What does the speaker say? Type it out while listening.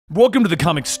Welcome to the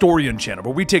Comicstorian channel,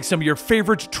 where we take some of your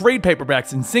favorite trade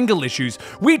paperbacks and single issues,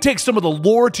 we take some of the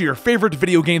lore to your favorite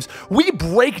video games, we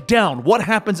break down what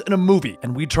happens in a movie,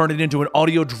 and we turn it into an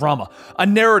audio drama, a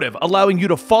narrative allowing you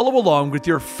to follow along with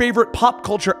your favorite pop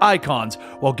culture icons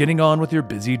while getting on with your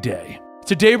busy day.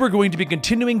 Today we're going to be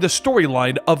continuing the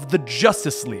storyline of the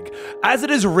Justice League, as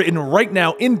it is written right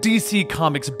now in DC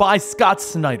Comics by Scott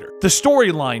Snyder, the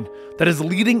storyline that is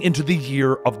leading into the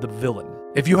year of the villain.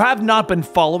 If you have not been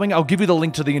following, I'll give you the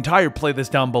link to the entire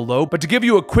playlist down below, but to give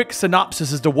you a quick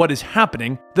synopsis as to what is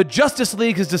happening, the Justice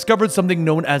League has discovered something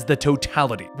known as the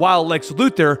Totality, while Lex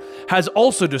Luthor has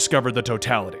also discovered the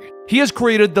Totality. He has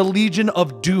created the Legion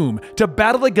of Doom to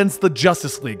battle against the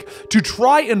Justice League, to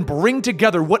try and bring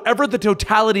together whatever the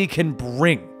Totality can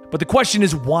bring. But the question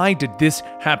is, why did this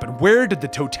happen? Where did the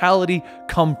Totality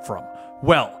come from?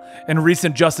 Well, in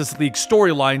recent Justice League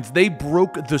storylines, they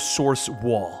broke the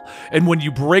Sourcewall. And when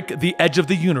you break the edge of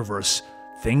the universe,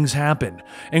 things happen,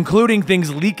 including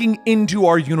things leaking into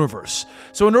our universe.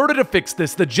 So in order to fix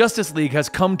this, the Justice League has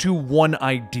come to one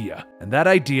idea, and that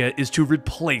idea is to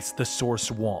replace the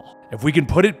Sourcewall. If we can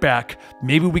put it back,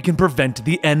 maybe we can prevent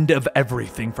the end of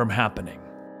everything from happening.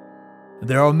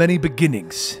 There are many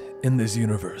beginnings in this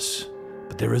universe,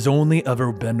 but there has only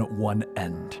ever been one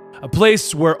end. A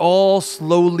place where all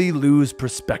slowly lose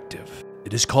perspective.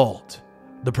 It is called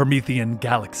the Promethean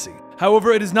Galaxy.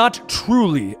 However, it is not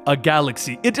truly a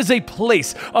galaxy. It is a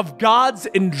place of gods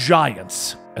and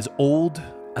giants, as old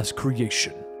as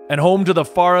creation, and home to the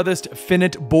farthest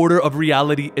finite border of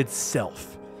reality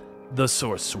itself, the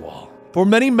Sourcewall. For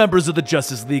many members of the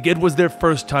Justice League, it was their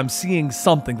first time seeing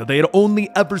something that they had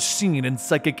only ever seen in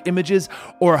psychic images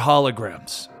or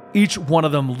holograms. Each one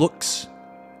of them looks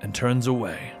and turns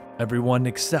away. Everyone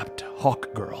except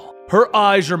Hawkgirl. Her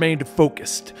eyes remained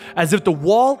focused, as if the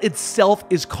wall itself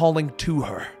is calling to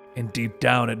her. And deep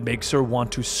down, it makes her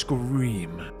want to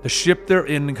scream. The ship they're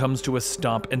in comes to a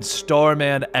stop, and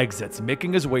Starman exits,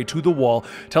 making his way to the wall,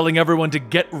 telling everyone to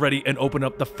get ready and open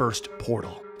up the first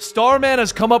portal. Starman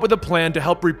has come up with a plan to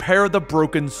help repair the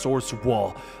broken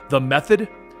Sourcewall. The method?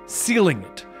 Sealing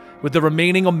it with the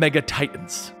remaining Omega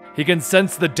Titans. He can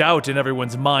sense the doubt in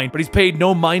everyone's mind, but he's paid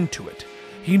no mind to it.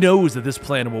 He knows that this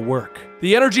plan will work.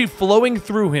 The energy flowing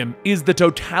through him is the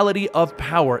totality of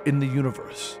power in the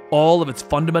universe. All of its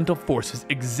fundamental forces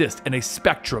exist in a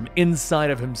spectrum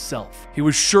inside of himself. He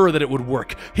was sure that it would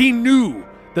work. He knew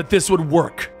that this would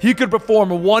work. He could perform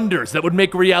wonders that would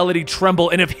make reality tremble,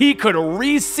 and if he could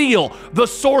reseal the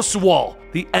Sourcewall,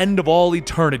 the end of all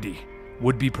eternity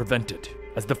would be prevented.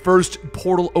 As the first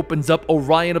portal opens up,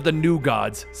 Orion of the New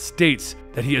Gods states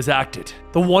that he has acted.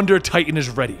 The Wonder Titan is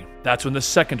ready. That's when the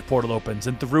second portal opens,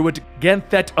 and through it,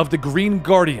 Ganthet of the Green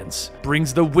Guardians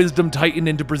brings the Wisdom Titan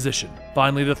into position.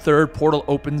 Finally, the third portal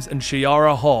opens, and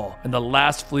Shiara Hall and the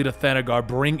last fleet of Thanagar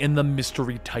bring in the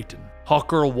Mystery Titan.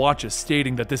 Hawkgirl watches,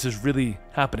 stating that this is really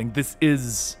happening.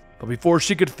 But before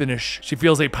she could finish, she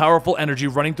feels a powerful energy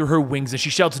running through her wings, and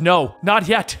she shouts, "No, not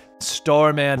yet!"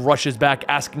 Starman rushes back,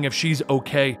 asking if she's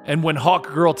okay, and when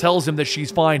Hawkgirl tells him that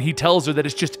she's fine, he tells her that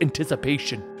it's just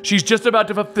anticipation. She's just about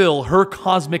to fulfill her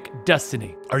cosmic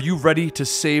destiny. Are you ready to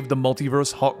save the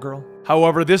multiverse, Hawkgirl?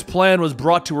 However, this plan was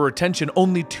brought to her attention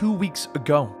only 2 weeks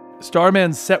ago.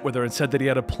 Starman sat with her and said that he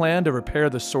had a plan to repair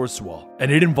the Sourcewall,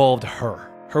 and it involved her.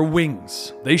 Her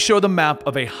wings. They show the map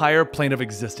of a higher plane of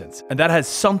existence, and that has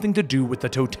something to do with the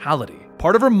Totality.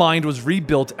 Part of her mind was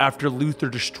rebuilt after Luthor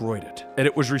destroyed it, and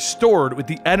it was restored with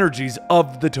the energies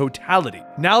of the Totality.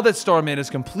 Now that Starman is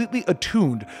completely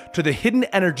attuned to the hidden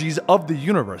energies of the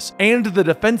universe and the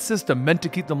defense system meant to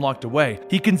keep them locked away,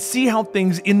 he can see how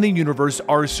things in the universe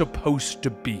are supposed to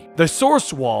be. The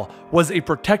Sourcewall was a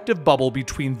protective bubble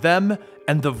between them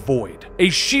and the void. A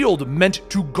shield meant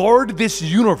to guard this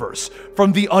universe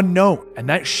from the unknown. And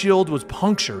that shield was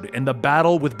punctured in the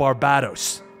battle with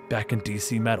Barbados back in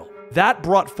DC Metal. That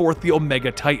brought forth the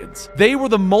Omega Titans. They were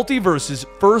the multiverse's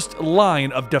first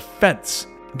line of defense.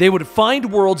 They would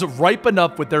find worlds ripe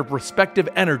enough with their respective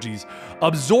energies,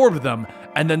 absorb them,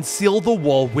 and then seal the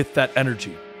wall with that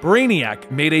energy. Brainiac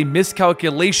made a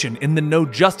miscalculation in the No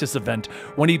Justice event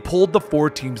when he pulled the 4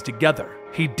 teams together.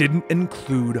 He didn't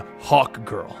include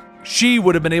Hawkgirl. She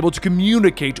would have been able to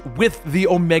communicate with the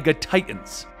Omega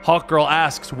Titans. Hawkgirl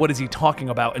asks what is he talking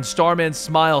about, and Starman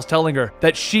smiles, telling her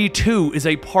that she too is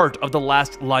a part of the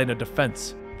last line of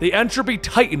defense. The Entropy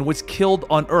Titan was killed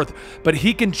on Earth, but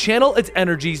he can channel its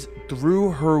energies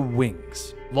through her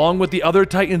wings. Along with the other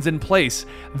Titans in place,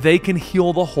 they can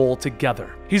heal the whole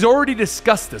together. He's already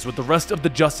discussed this with the rest of the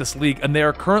Justice League, and they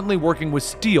are currently working with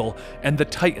Steel and the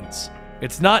Titans.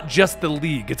 It's not just the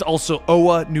League, it's also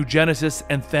Oa, New Genesis,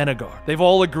 and Thanagar. They've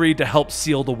all agreed to help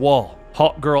seal the wall.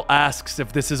 Hawkgirl asks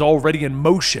if this is already in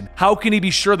motion. How can he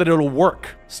be sure that it'll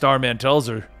work? Starman tells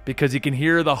her, because he can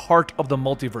hear the heart of the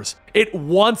multiverse. It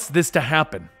wants this to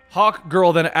happen.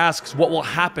 Hawkgirl then asks what will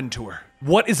happen to her.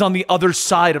 What is on the other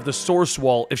side of the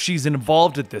Sourcewall if she's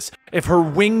involved in this? If her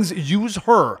wings use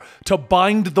her to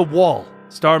bind the wall?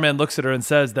 Starman looks at her and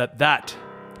says that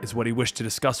is what he wished to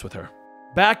discuss with her.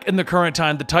 Back in the current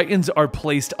time, the Titans are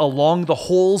placed along the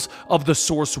holes of the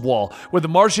Sourcewall, with the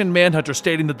Martian Manhunter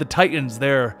stating that the Titans,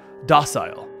 they're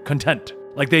docile, content,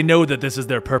 like they know that this is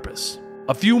their purpose.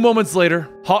 A few moments later,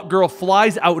 Hawkgirl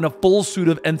flies out in a full suit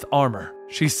of Nth armor.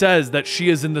 She says that she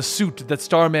is in the suit that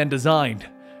Starman designed,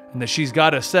 and that she's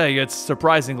gotta say it's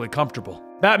surprisingly comfortable.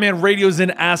 Batman radios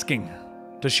in asking,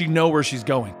 does she know where she's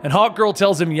going? And Hawkgirl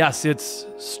tells him yes, it's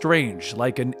strange,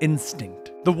 like an instinct.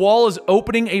 The wall is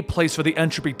opening a place for the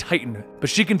Entropy Titan, but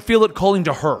she can feel it calling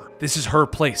to her. This is her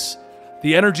place.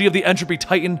 The energy of the Entropy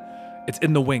Titan, it's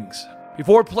in the wings.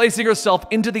 Before placing herself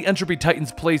into the Entropy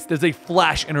Titan's place, there's a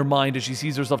flash in her mind as she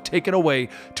sees herself taken away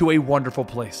to a wonderful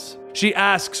place. She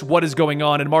asks what is going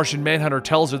on, and Martian Manhunter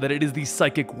tells her that it is the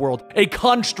psychic world, a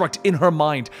construct in her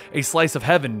mind, a slice of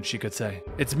heaven, she could say.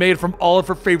 It's made from all of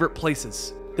her favorite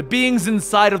places. The beings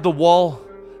inside of the wall,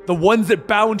 the ones that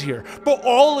bound here, for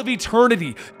all of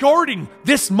eternity, guarding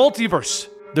this multiverse,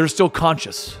 they're still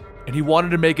conscious, and he wanted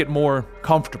to make it more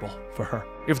comfortable for her.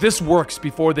 If this works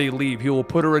before they leave, he will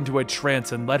put her into a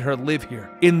trance and let her live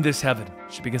here, in this heaven.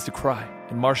 She begins to cry,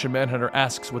 and Martian Manhunter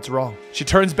asks what's wrong. She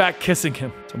turns back, kissing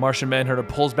him, so Martian Manhunter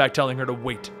pulls back, telling her to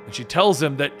wait. And she tells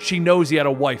him that she knows he had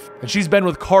a wife, and she's been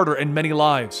with Carter in many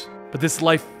lives, but this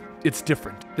life, it's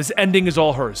different. This ending is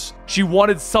all hers. She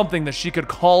wanted something that she could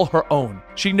call her own.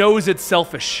 She knows it's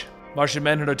selfish. Martian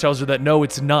Manhunter tells her that no,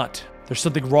 it's not. There's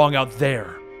something wrong out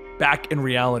there, back in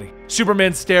reality.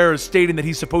 Superman stares, stating that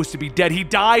he's supposed to be dead. He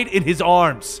died in his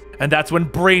arms. And that's when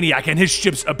Brainiac and his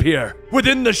ships appear.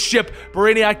 Within the ship,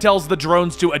 Brainiac tells the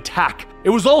drones to attack. It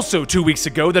was also 2 weeks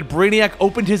ago that Brainiac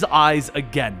opened his eyes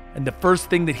again, and the first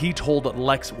thing that he told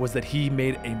Lex was that he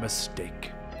made a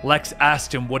mistake. Lex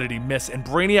asked him what did he miss, and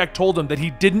Brainiac told him that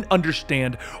he didn't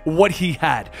understand what he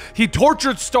had. He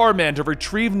tortured Starman to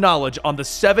retrieve knowledge on the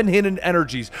 7 hidden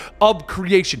energies of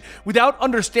creation without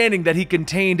understanding that he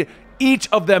contained each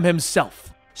of them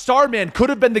himself. Starman could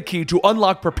have been the key to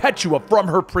unlock Perpetua from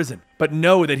her prison, but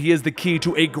know that he is the key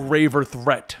to a graver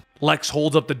threat. Lex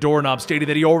holds up the doorknob, stating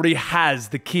that he already has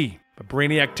the key. But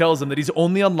Brainiac tells him that he's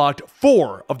only unlocked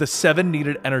 4 of the 7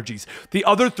 needed energies. The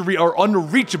other 3 are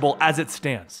unreachable as it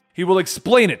stands. He will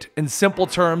explain it in simple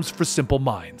terms for simple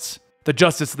minds. The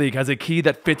Justice League has a key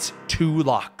that fits 2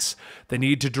 locks. They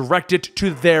need to direct it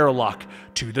to their lock,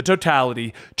 to the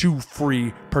totality, to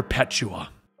free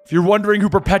Perpetua. If you're wondering who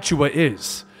Perpetua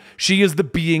is, she is the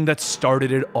being that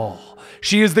started it all.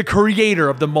 She is the creator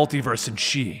of the multiverse, and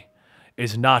she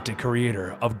is not a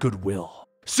creator of goodwill.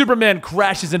 Superman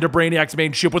crashes into Brainiac's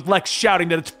main ship with Lex shouting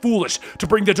that it's foolish to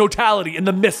bring the totality in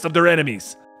the midst of their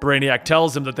enemies. Brainiac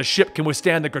tells him that the ship can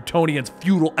withstand the Kryptonians'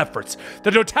 futile efforts.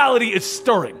 The totality is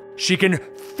stirring. She can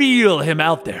feel him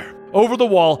out there. Over the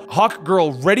wall,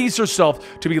 Hawkgirl readies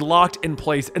herself to be locked in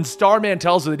place, and Starman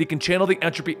tells her that he can channel the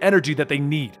entropy energy that they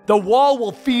need. The wall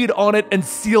will feed on it and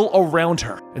seal around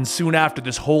her, and soon after,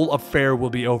 this whole affair will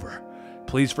be over.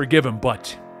 Please forgive him,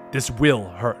 but this will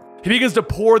hurt. He begins to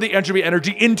pour the entropy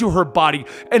energy into her body,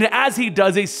 and as he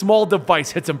does, a small device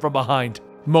hits him from behind.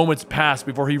 Moments pass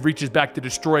before he reaches back to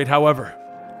destroy it. However,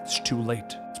 it's too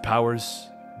late. His powers,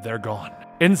 they're gone.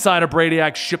 Inside of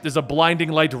Brainiac's ship, there's a blinding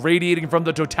light radiating from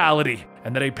the totality,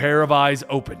 and then a pair of eyes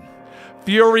open.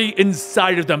 Fury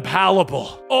inside of them,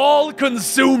 palpable,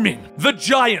 all-consuming. The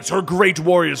giants, her great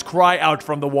warriors, cry out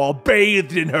from the wall,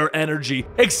 bathed in her energy,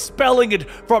 expelling it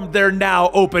from their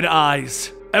now open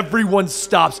eyes. Everyone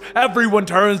stops. Everyone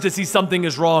turns to see something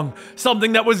is wrong.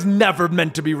 Something that was never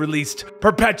meant to be released.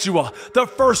 Perpetua, the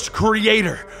first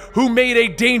creator, who made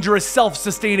a dangerous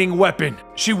self-sustaining weapon.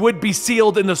 She would be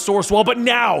sealed in the Sourcewall, but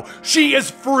now she is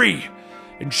free.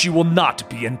 And she will not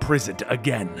be imprisoned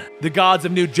again. The gods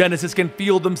of New Genesis can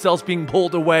feel themselves being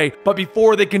pulled away, but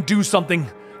before they can do something,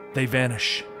 they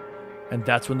vanish. And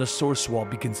that's when the Sourcewall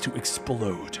begins to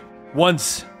explode.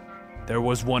 Once, there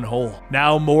was one hole.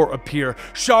 Now more appear.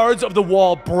 Shards of the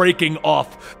wall breaking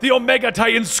off. The Omega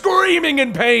Titan screaming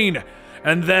in pain.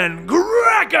 And then,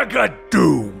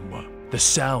 crack-a-doom. The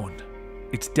sound,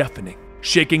 it's deafening,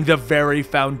 shaking the very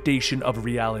foundation of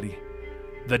reality.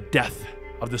 The death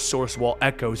of the Sourcewall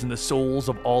echoes in the souls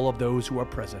of all of those who are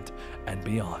present and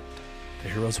beyond. The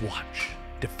heroes watch,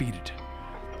 defeated,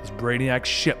 as Brainiac's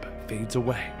ship fades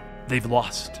away. They've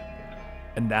lost.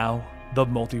 And now, the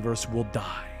multiverse will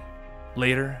die.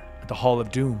 Later, at the Hall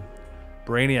of Doom,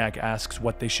 Brainiac asks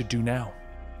what they should do now.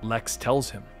 Lex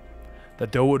tells him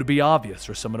that though it would be obvious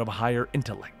for someone of a higher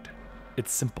intellect,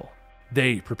 it's simple.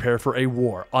 They prepare for a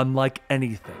war unlike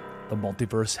anything the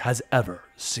multiverse has ever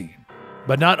seen.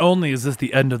 But not only is this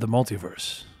the end of the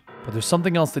multiverse, but there's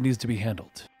something else that needs to be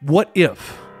handled. What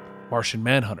if Martian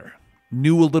Manhunter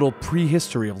knew a little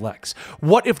prehistory of Lex?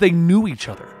 What if they knew each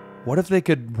other? What if they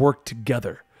could work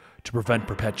together to prevent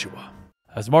Perpetua?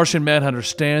 As Martian Manhunter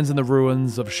stands in the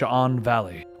ruins of Sha'an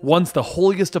Valley, once the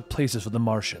holiest of places for the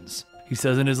Martians, he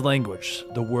says in his language,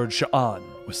 the word Sha'an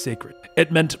was sacred.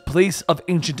 It meant place of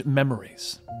ancient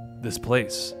memories. This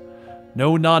place,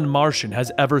 no non-Martian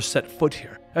has ever set foot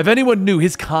here. If anyone knew,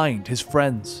 his kind, his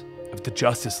friends, if the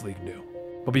Justice League knew.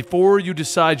 But before you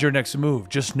decide your next move,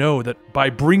 just know that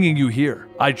by bringing you here,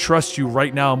 I trust you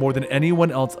right now more than anyone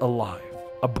else alive.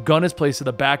 A gun is placed to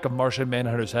the back of Martian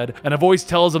Manhunter's head, and a voice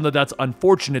tells him that that's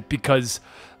unfortunate because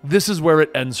this is where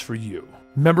it ends for you.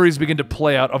 Memories begin to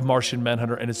play out of Martian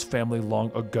Manhunter and his family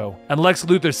long ago. And Lex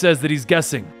Luthor says that he's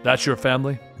guessing, that's your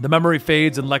family? The memory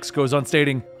fades and Lex goes on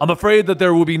stating, I'm afraid that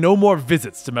there will be no more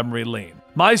visits to Memory Lane.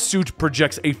 My suit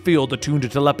projects a field attuned to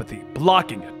telepathy,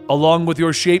 blocking it, along with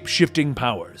your shape-shifting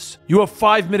powers. You have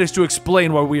 5 minutes to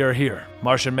explain why we are here.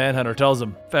 Martian Manhunter tells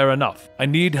him, fair enough. I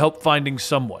need help finding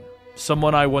someone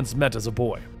I once met as a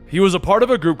boy. He was a part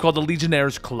of a group called the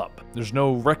Legionnaires Club. There's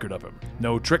no record of him.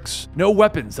 No tricks, no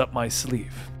weapons up my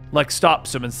sleeve. Lex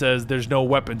stops him and says there's no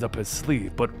weapons up his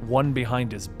sleeve, but one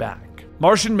behind his back.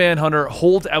 Martian Manhunter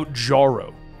holds out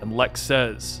Jarro, and Lex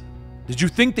says, did you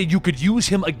think that you could use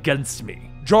him against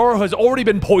me? Jarro has already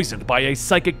been poisoned by a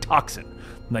psychic toxin.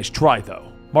 Nice try,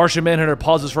 though. Martian Manhunter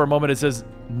pauses for a moment and says,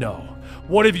 no.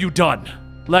 What have you done?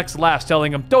 Lex laughs,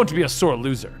 telling him, don't be a sore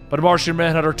loser. But Martian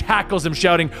Manhunter tackles him,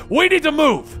 shouting, we need to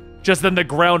move! Just then the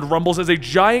ground rumbles as a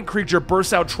giant creature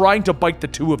bursts out trying to bite the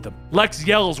two of them. Lex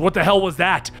yells, what the hell was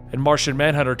that? And Martian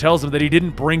Manhunter tells him that he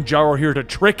didn't bring Jarro here to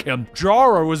trick him.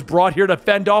 Jarro was brought here to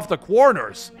fend off the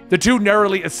Quarners. The two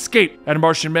narrowly escape, and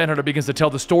Martian Manhunter begins to tell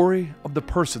the story of the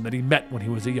person that he met when he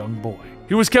was a young boy.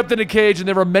 He was kept in a cage and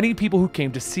there were many people who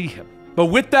came to see him. But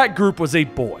with that group was a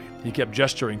boy. He kept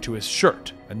gesturing to his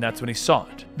shirt, and that's when he saw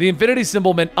it. The infinity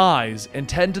symbol meant eyes and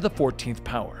 10 to the 14th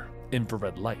power.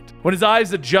 Infrared light. When his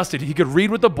eyes adjusted, he could read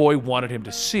what the boy wanted him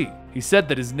to see. He said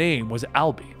that his name was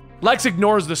Albie. Lex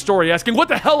ignores the story, asking, what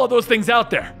the hell are those things out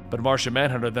there? But Martian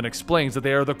Manhunter then explains that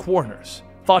they are the Quarners,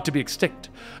 thought to be extinct.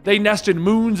 They nest in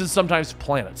moons and sometimes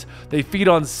planets. They feed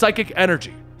on psychic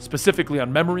energy, specifically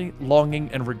on memory, longing,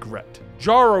 and regret.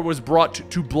 Jarro was brought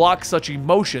to block such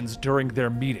emotions during their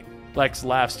meeting. Lex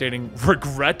laughs, stating,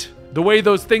 regret? The way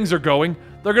those things are going,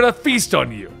 they're gonna feast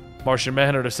on you. Martian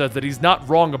Manhunter says that he's not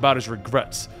wrong about his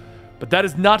regrets, but that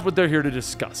is not what they're here to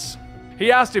discuss.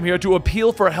 He asked him here to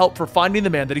appeal for help for finding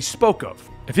the man that he spoke of.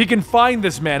 If he can find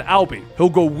this man, Albie, he'll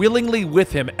go willingly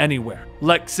with him anywhere.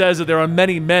 Lex says that there are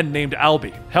many men named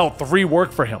Albie. Hell, 3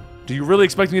 work for him. Do you really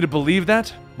expect me to believe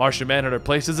that? Martian Manhunter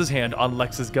places his hand on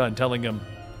Lex's gun, telling him,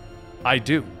 I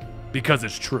do, because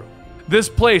it's true. This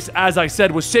place, as I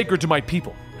said, was sacred to my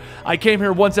people. I came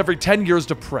here once every 10 years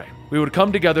to pray. We would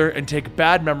come together and take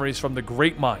bad memories from the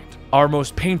great mind, our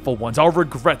most painful ones, our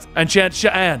regrets, and chant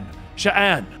Sha'an,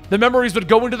 Sha'an. The memories would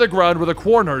go into the ground where the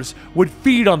Quarners would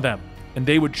feed on them, and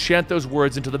they would chant those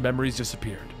words until the memories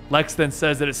disappeared. Lex then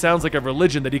says that it sounds like a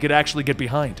religion that he could actually get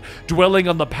behind. Dwelling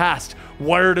on the past,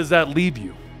 where does that leave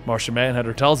you? Martian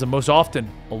Manhunter tells him most often,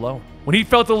 alone. When he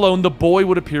felt alone, the boy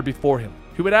would appear before him.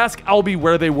 He would ask Albie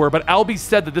where they were, but Albie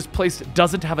said that this place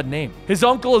doesn't have a name. His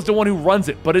uncle is the one who runs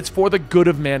it, but it's for the good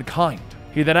of mankind.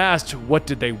 He then asked what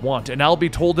did they want, and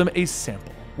Albie told him a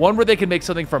sample. One where they can make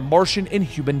something from Martian and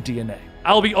human DNA.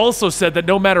 Albie also said that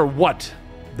no matter what,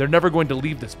 they're never going to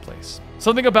leave this place.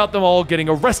 Something about them all getting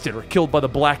arrested or killed by the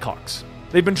Blackhawks.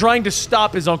 They've been trying to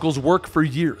stop his uncle's work for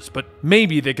years, but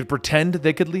maybe they could pretend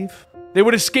they could leave. They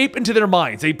would escape into their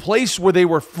minds, a place where they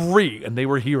were free and they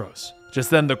were heroes. Just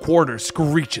then the Quarter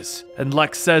screeches, and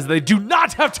Lex says they do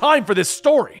not have time for this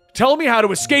story. Tell me how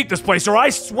to escape this place or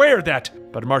I swear that.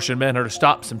 But Martian Manhunter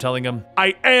stops him, telling him,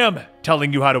 I am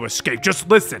telling you how to escape, just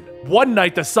listen. One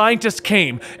night the scientist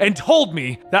came and told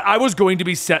me that I was going to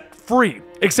be set free,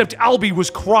 except Albie was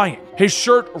crying. His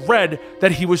shirt read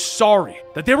that he was sorry,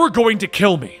 that they were going to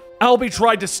kill me. Albie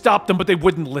tried to stop them, but they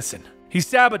wouldn't listen. He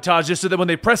sabotaged it so that when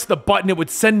they pressed the button, it would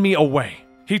send me away.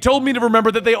 He told me to remember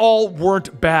that they all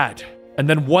weren't bad. And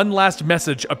then one last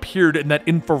message appeared in that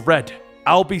infrared.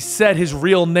 Albie said his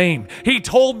real name. He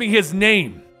told me his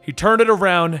name. He turned it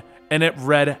around and it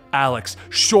read Alex,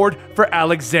 short for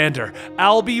Alexander.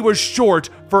 Albie was short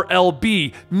for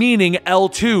LB, meaning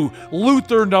L2,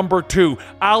 Luthor number 2.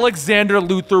 Alexander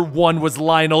Luthor 1 was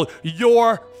Lionel,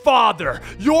 your father.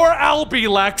 You're Albie,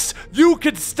 Lex. You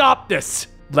can stop this.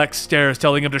 Lex stares,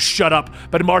 telling him to shut up,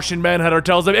 but Martian Manhunter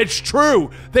tells him it's true.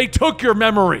 They took your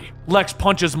memory. Lex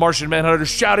punches Martian Manhunter,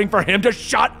 shouting for him to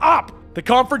shut up. The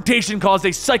confrontation caused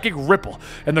a psychic ripple,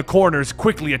 and the coroners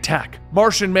quickly attack.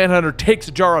 Martian Manhunter takes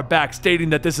Jara back, stating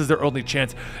that this is their only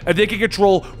chance, and they can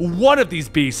control one of these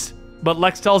beasts. But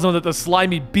Lex tells them that the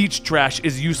slimy beach trash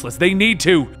is useless. They need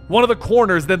to. One of the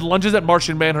coroners then lunges at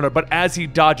Martian Manhunter, but as he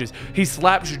dodges, he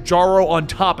slaps Jaro on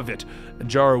top of it. And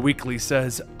Jaro weakly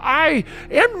says, I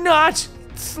am not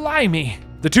slimy.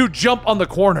 The two jump on the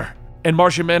corner, and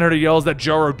Martian Manhunter yells that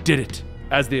Jaro did it.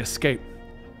 As they escape,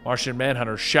 Martian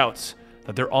Manhunter shouts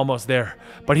that they're almost there,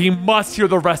 but he must hear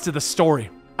the rest of the story.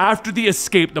 After the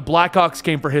escape, the Blackhawks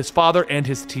came for his father and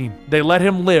his team. They let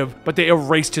him live, but they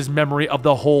erased his memory of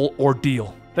the whole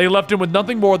ordeal. They left him with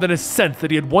nothing more than a sense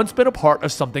that he had once been a part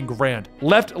of something grand.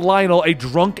 Left Lionel a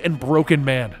drunk and broken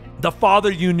man. The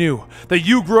father you knew, that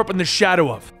you grew up in the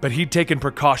shadow of. But he'd taken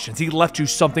precautions. He left you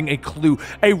something, a clue,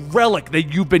 a relic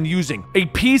that you've been using. A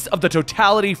piece of the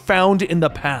totality found in the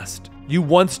past. You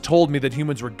once told me that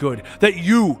humans were good, that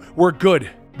you were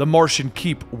good. The Martian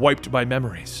keep wiped by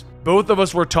memories. Both of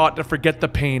us were taught to forget the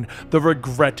pain, the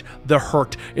regret, the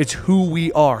hurt. It's who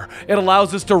we are. It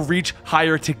allows us to reach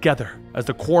higher together. As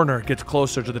the coroner gets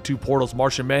closer to the two portals,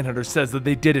 Martian Manhunter says that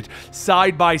they did it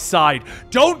side by side.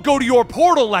 Don't go to your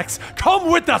portal, Lex.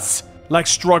 Come with us.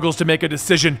 Lex struggles to make a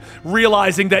decision,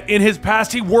 realizing that in his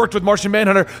past he worked with Martian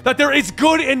Manhunter, that there is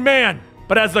good in man.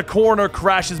 But as the coroner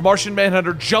crashes, Martian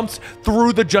Manhunter jumps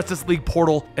through the Justice League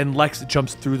portal, and Lex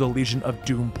jumps through the Legion of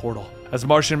Doom portal. As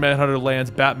Martian Manhunter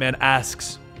lands, Batman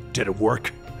asks, did it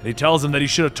work? And he tells him that he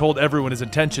should have told everyone his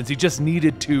intentions. He just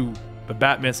needed to. But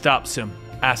Batman stops him,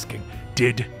 asking,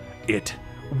 did it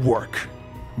work?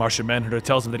 Martian Manhunter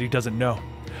tells him that he doesn't know.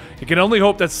 He can only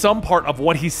hope that some part of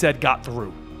what he said got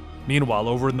through. Meanwhile,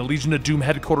 over in the Legion of Doom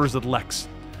headquarters of Lex,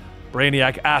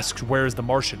 Brainiac asks where is the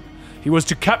Martian. He was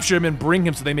to capture him and bring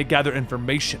him so they may gather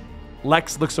information.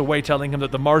 Lex looks away, telling him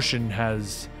that the Martian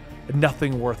has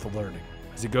nothing worth learning.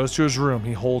 As he goes to his room,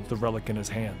 he holds the relic in his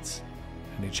hands,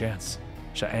 and he chants,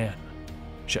 Sha'an,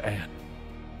 Sha'an.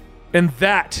 And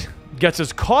that gets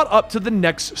us caught up to the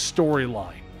next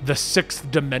storyline, the 6th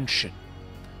dimension,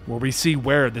 where we see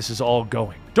where this is all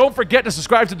going. Don't forget to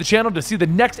subscribe to the channel to see the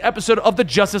next episode of the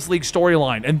Justice League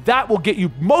storyline, and that will get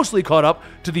you mostly caught up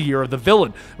to the Year of the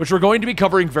Villain, which we're going to be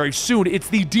covering very soon. It's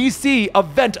the DC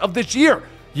event of this year.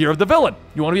 Year of the Villain.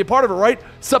 You want to be a part of it, right?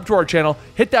 Sub to our channel,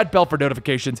 hit that bell for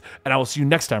notifications, and I will see you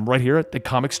next time right here at the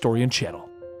Comicstorian channel.